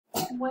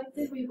What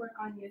did we work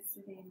on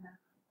yesterday in math?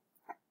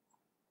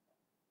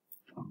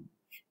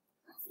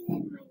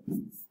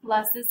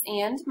 Pluses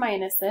and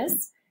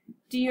minuses.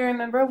 Do you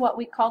remember what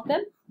we called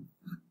them?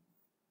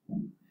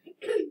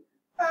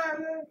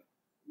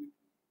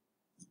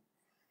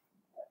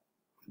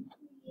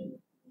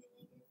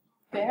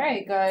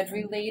 Very good.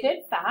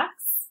 Related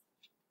facts.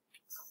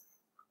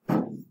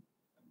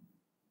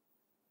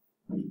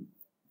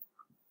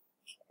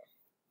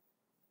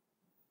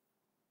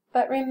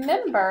 But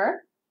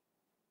remember,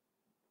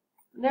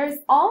 there's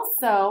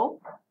also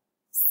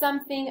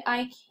something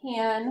I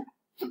can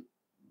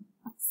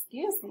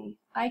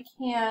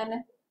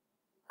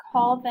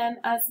call them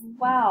as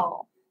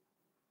well.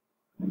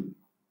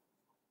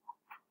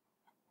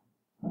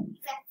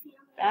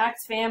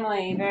 Fact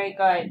family, very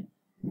good.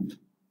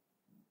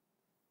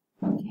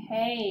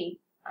 Okay,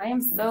 I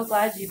am so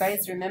glad you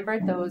guys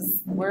remembered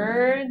those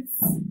words.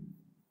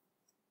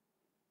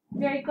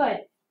 Very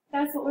good.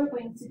 That's what we're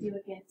going to do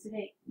again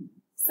today.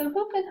 So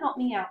who can help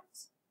me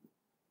out?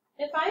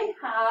 If I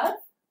have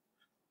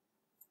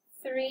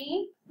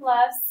 3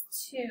 plus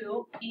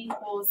 2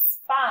 equals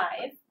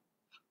 5,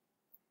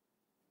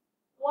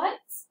 what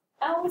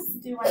else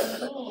do I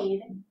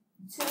need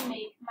to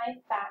make my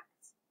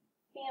fact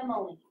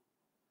family?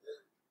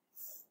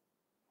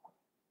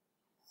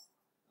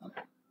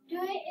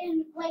 Do it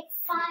in like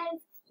 5.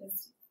 Do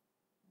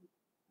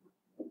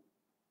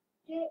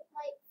it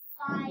like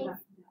 5.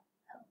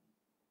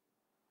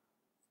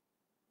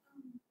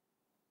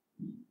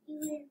 Do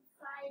it in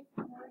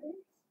 5 orders?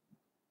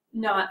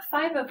 Not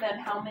 5 of them.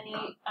 How many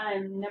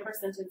number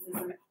sentences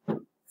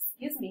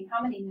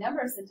how many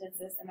number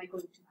sentences am I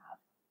going to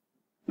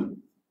have?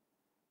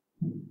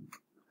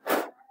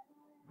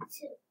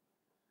 2.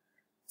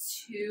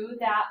 2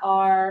 that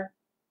are,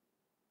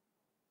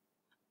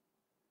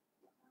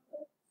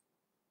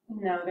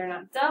 no, they're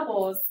not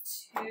doubles.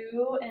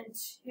 2 and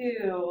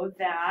 2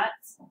 that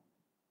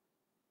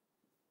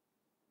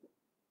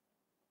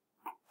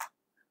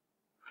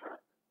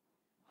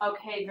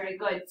okay, very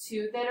good.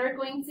 2 that are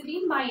going to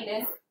be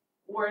minus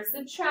or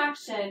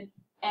subtraction,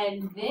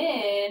 and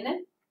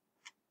then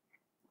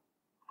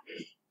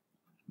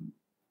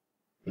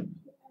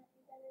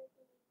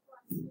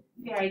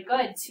very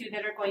good. 2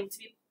 that are going to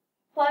be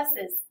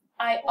pluses.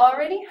 I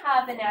already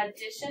have an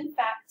addition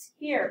fact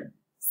here.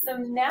 So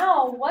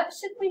now what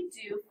should we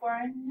do for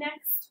our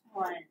next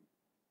one?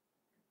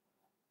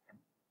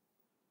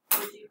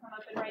 Would you come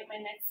up and write my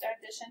next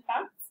addition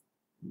fact?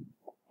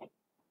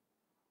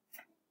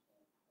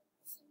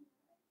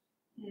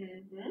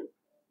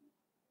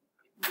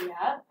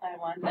 Yeah, I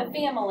want the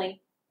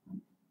family.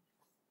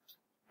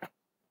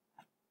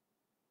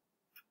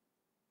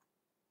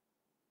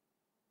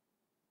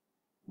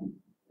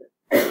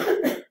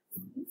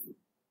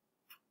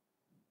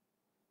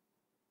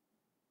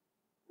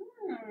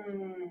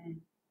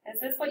 Is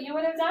this what you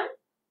would have done?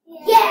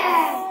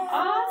 Yes!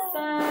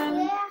 Awesome!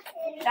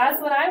 Yeah.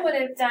 That's what I would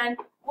have done.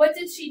 What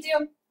did she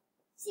do?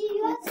 See,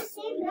 you have the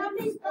same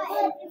numbers, but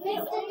it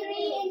makes the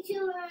 3 and 2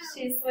 around.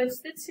 She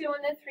switched the 2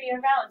 and the 3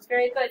 around.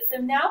 Very good. So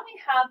now we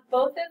have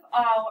both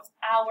of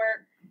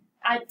our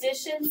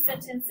addition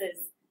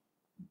sentences.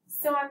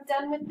 So I'm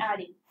done with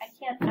adding. I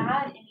can't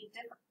add any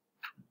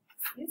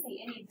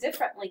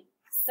differently.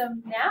 So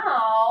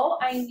now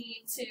I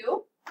need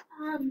to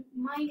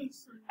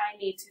minus. I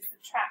need to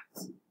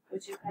subtract.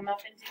 Would you come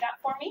up and do that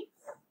for me?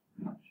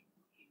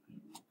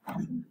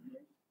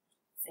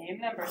 Same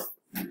numbers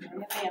in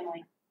the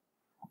family.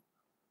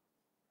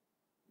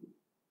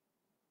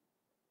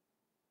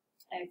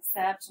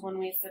 Except when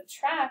we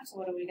subtract,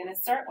 what are we going to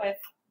start with?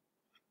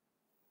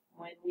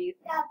 When we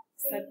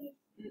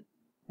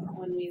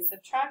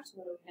subtract,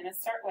 what are we going to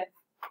start with?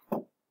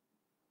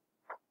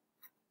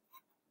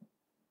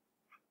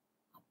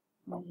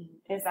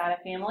 Is that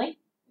a family?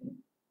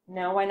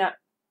 No, why not?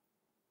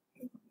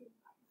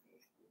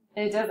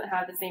 It doesn't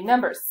have the same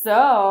numbers. So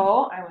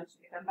I want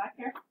you to come back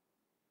here.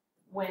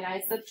 When I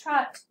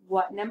subtract,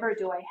 what number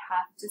do I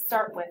have to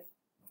start with?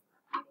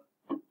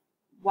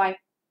 Why?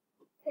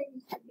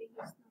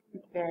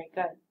 Very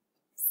good.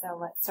 So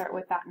let's start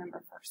with that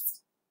number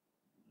first.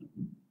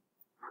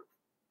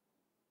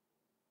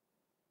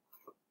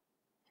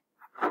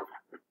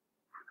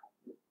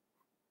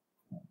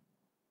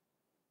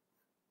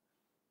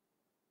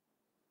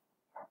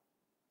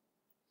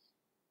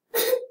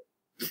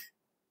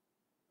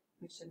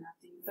 We shouldn't have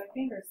to use our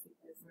fingers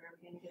because where are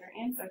we going to get our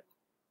answer?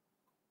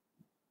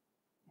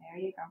 There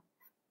you go.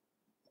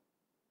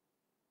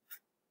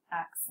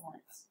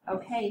 Excellent.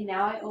 Okay,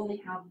 now I only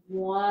have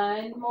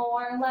one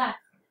more left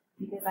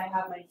because I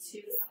have my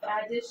 2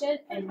 addition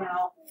and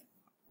now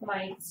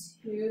my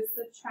 2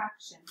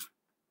 subtraction.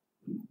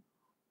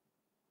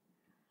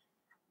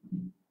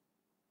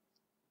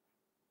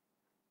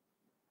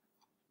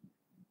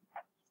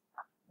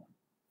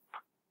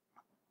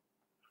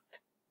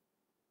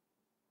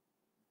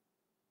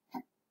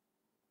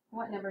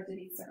 What number did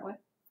he start with?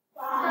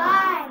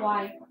 5.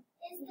 Why?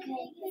 It's the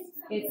biggest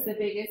number. It's the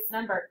biggest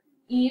number.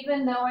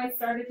 Even though I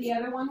started the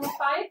other one with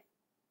 5? It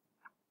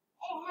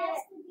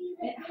has to be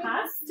It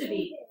has to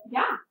be.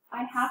 Yeah,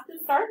 I have to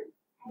start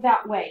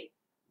that way.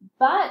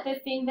 But the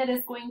thing that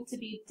is going to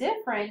be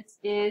different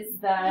is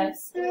the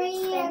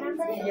 3 and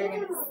you're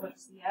going to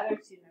switch the other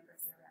two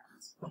numbers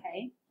around.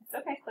 Okay? It's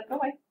okay. Click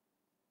away.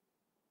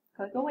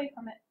 Click away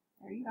from it.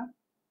 There you go.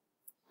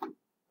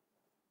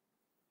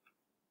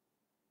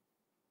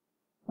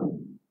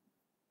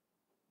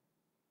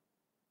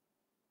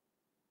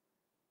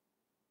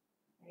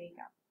 There you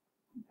go.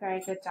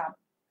 Very good job.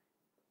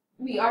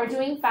 We are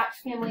doing fact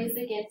families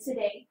again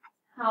today.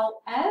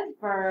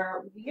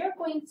 However, we are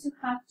going to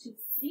have to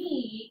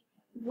see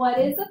what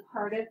is a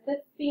part of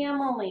the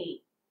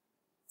family.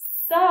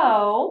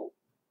 So,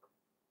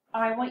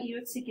 I want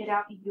you to get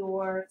out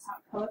your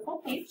top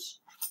colorful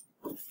page.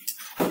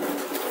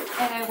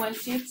 And I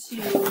want you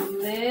to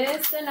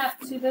listen up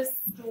to the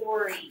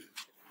story.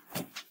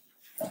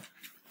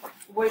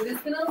 We're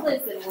just going to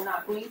listen. We're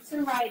not going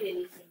to write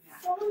anything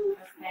yet.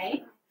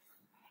 Okay?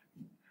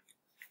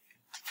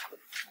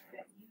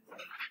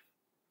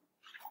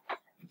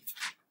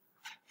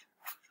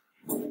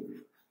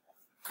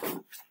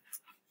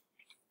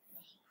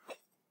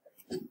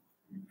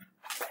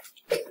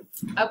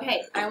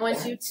 Okay, I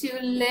want you to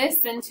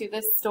listen to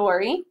the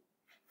story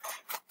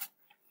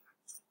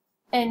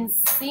and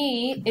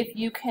see if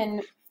you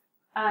can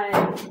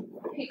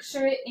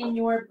picture it in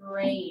your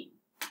brain.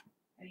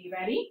 Are you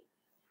ready?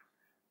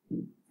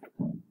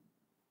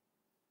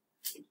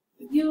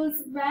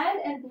 Use red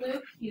and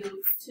blue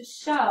cubes to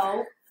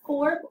show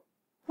 4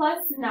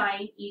 plus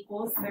 9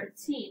 equals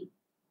 13.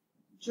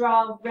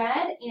 Draw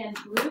red and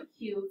blue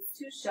cubes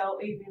to show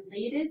a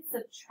related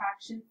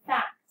subtraction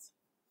fact.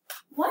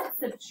 What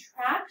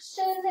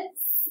subtraction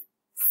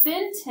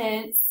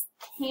sentence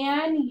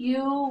can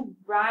you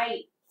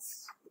write?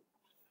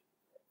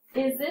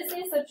 Is this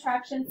a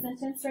subtraction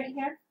sentence right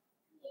here?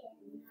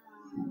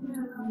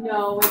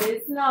 No, it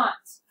is not.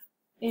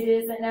 It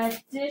is an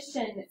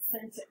addition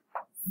sentence.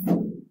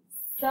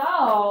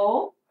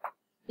 So,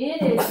 it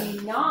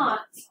is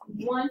not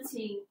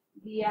wanting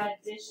the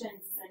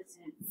addition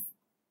sentence.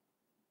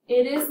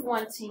 It is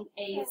wanting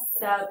a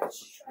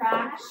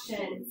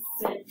subtraction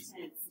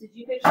sentence. Did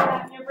you picture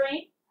that in your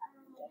brain?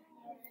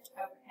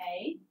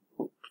 Okay.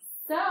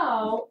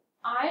 So,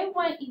 I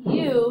want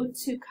you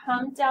to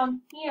come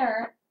down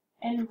here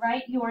and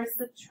write your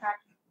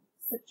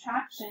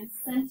subtraction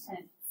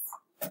sentence.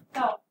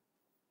 So,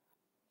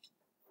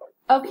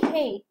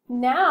 okay,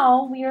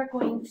 now we are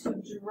going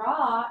to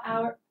draw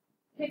our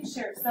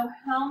picture. So,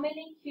 how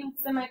many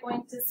cubes am I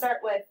going to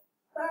start with?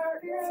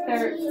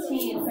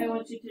 13. So I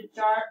want you to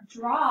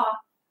draw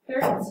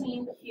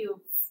 13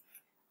 cubes.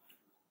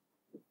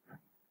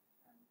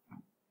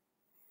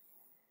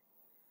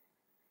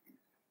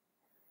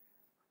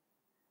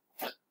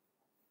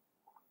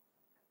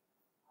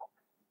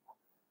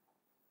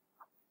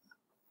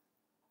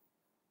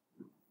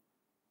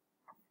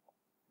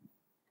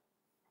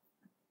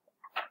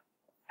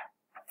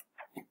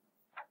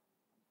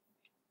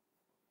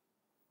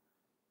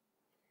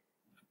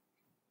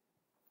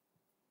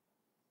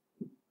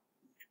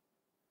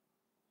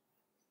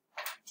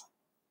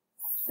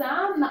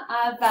 Some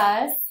of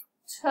us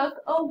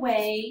took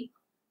away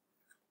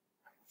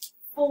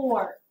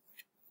 4,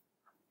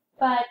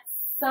 but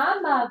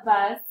some of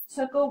us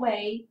took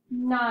away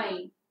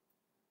 9.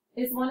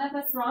 Is one of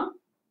us wrong?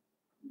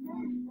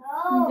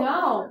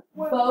 No.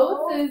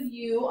 Both of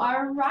you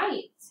are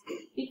right.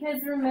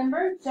 Because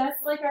remember,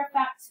 just like our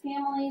fact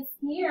families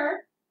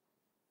here,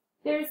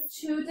 there's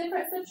 2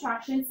 different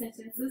subtraction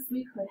sentences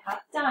we could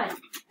have done.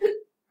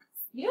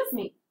 Excuse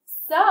me.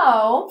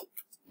 So,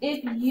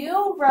 if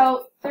you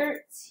wrote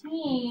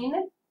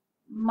 13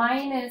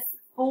 minus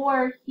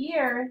 4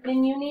 here,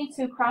 then you need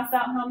to cross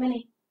out how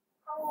many?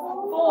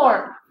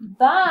 4.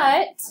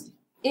 But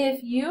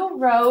if you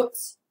wrote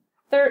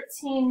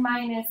 13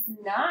 minus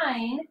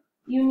 9,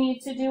 you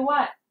need to do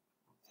what?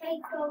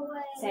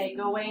 Take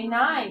away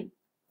 9.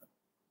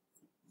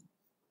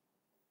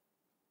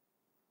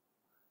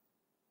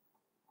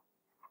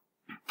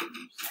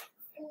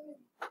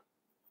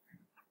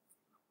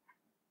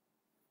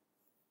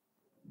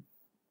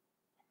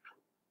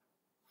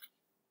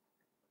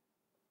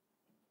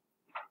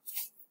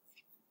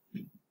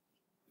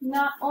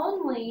 Not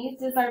only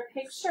does our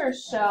picture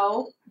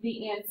show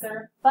the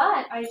answer,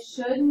 but I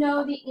should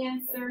know the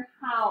answer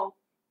how.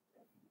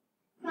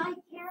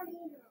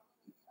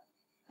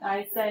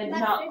 I said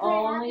not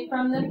only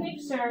from the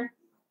picture,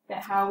 but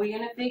how are we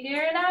going to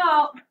figure it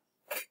out?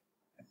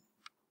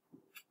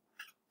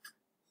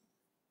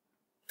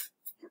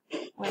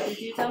 What did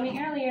you tell me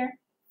earlier?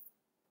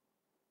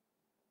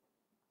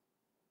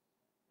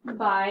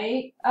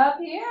 By up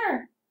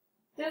here.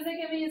 Does it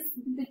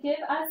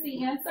give us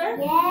the answer?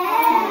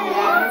 Yes.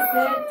 Yes,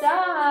 it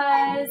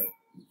does.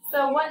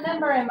 So what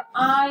number am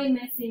I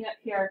missing up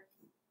here?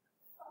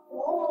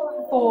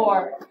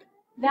 4.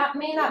 That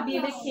may not be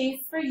the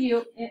case for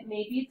you. It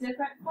may be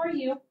different for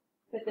you,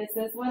 but this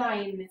is what I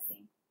am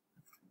missing.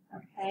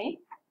 Okay?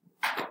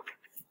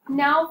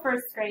 Now,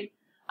 first grade,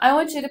 I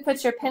want you to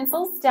put your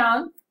pencils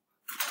down,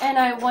 and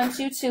I want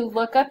you to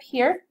look up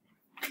here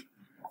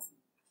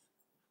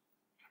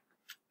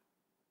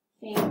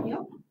Thank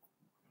you.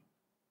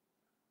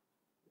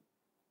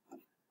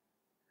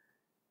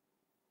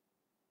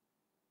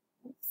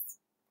 Oops.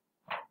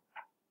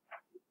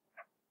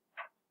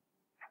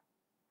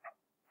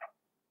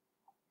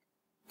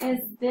 Is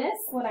this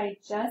what I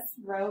just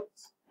wrote,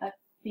 a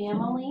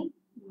family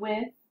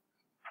with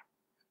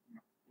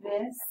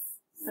this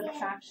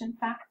subtraction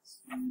fact?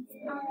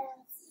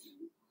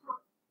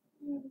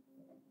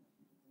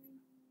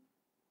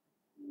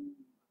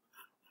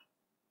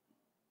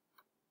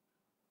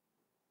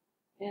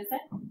 Is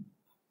it?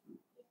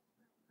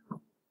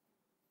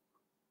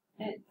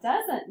 It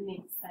doesn't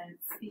make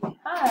sense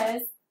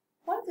because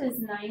what does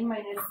 9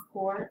 minus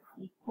 4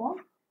 equal?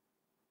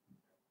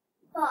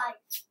 5.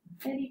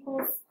 It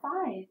equals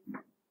 5.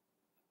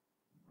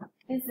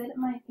 Is it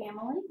my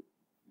family?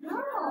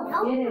 No.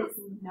 It is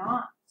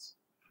not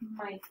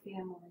my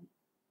family.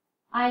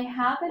 I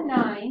have a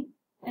 9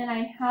 and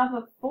I have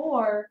a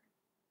 4,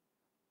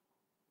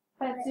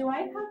 but do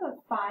I have a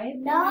 5?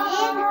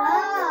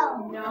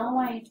 No. No,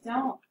 I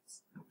don't.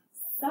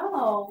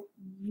 So,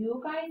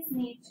 you guys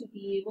need to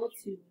be able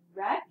to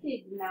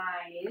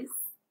recognize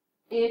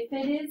if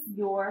it is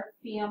your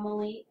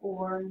family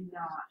or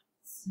not.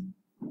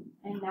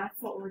 And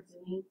that's what we're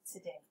doing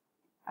today.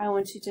 I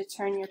want you to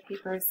turn your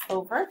papers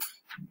over.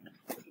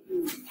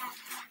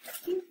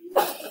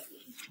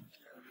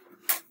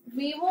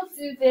 We will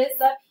do this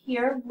up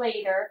here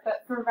later,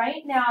 but for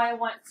right now I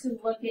want to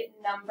look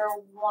at number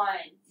 1.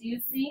 Do you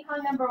see how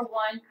number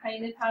 1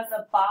 kind of has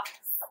a box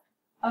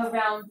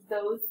around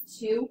those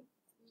two?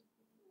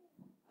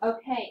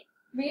 Okay,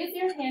 raise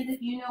your hand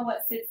if you know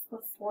what 6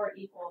 plus 4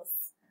 equals.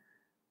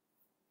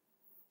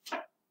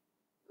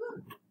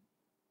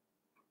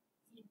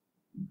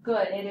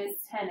 Good, it is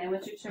 10. I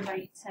want you to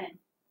write 10.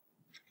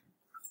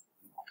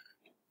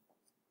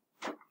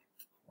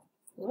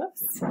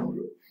 Whoops.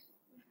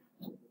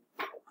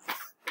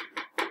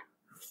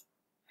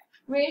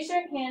 Raise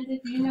your hand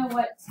if you know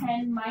what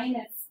 10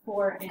 minus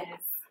 4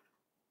 is.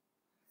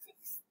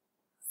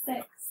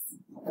 6.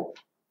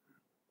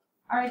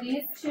 Are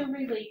these two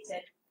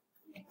related?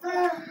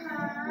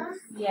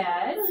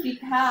 Yes,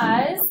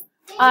 because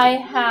I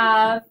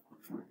have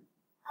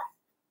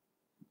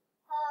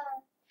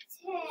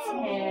 10.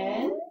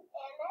 And a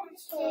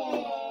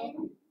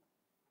 10.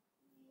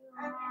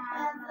 I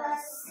have a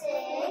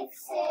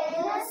 6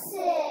 and a 6.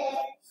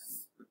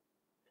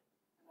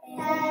 And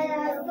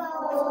a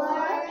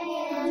 4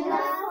 and a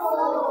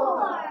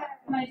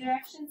 4. My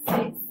directions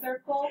say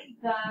circle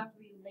the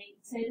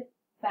related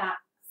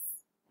facts.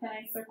 Can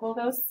I circle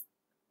those?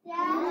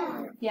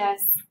 Yeah.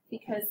 Yes,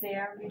 because they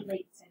are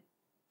related.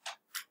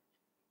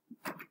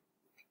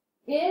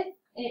 If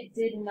it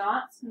did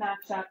not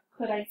match up,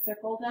 could I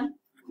circle them?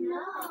 No.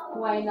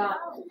 Why not?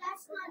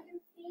 That's not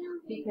your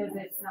family. Because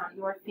it's not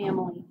your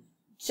family.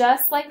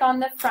 Just like on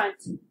the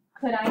front,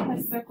 could I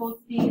have circled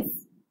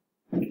these?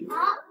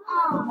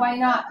 Why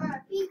not?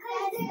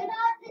 Because they're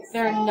not the same.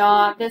 They're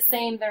not the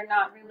same, they're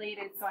not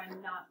related, so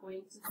I'm not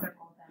going to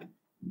circle them.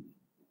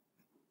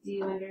 Do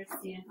you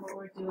understand what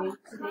we're doing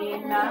today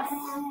in math?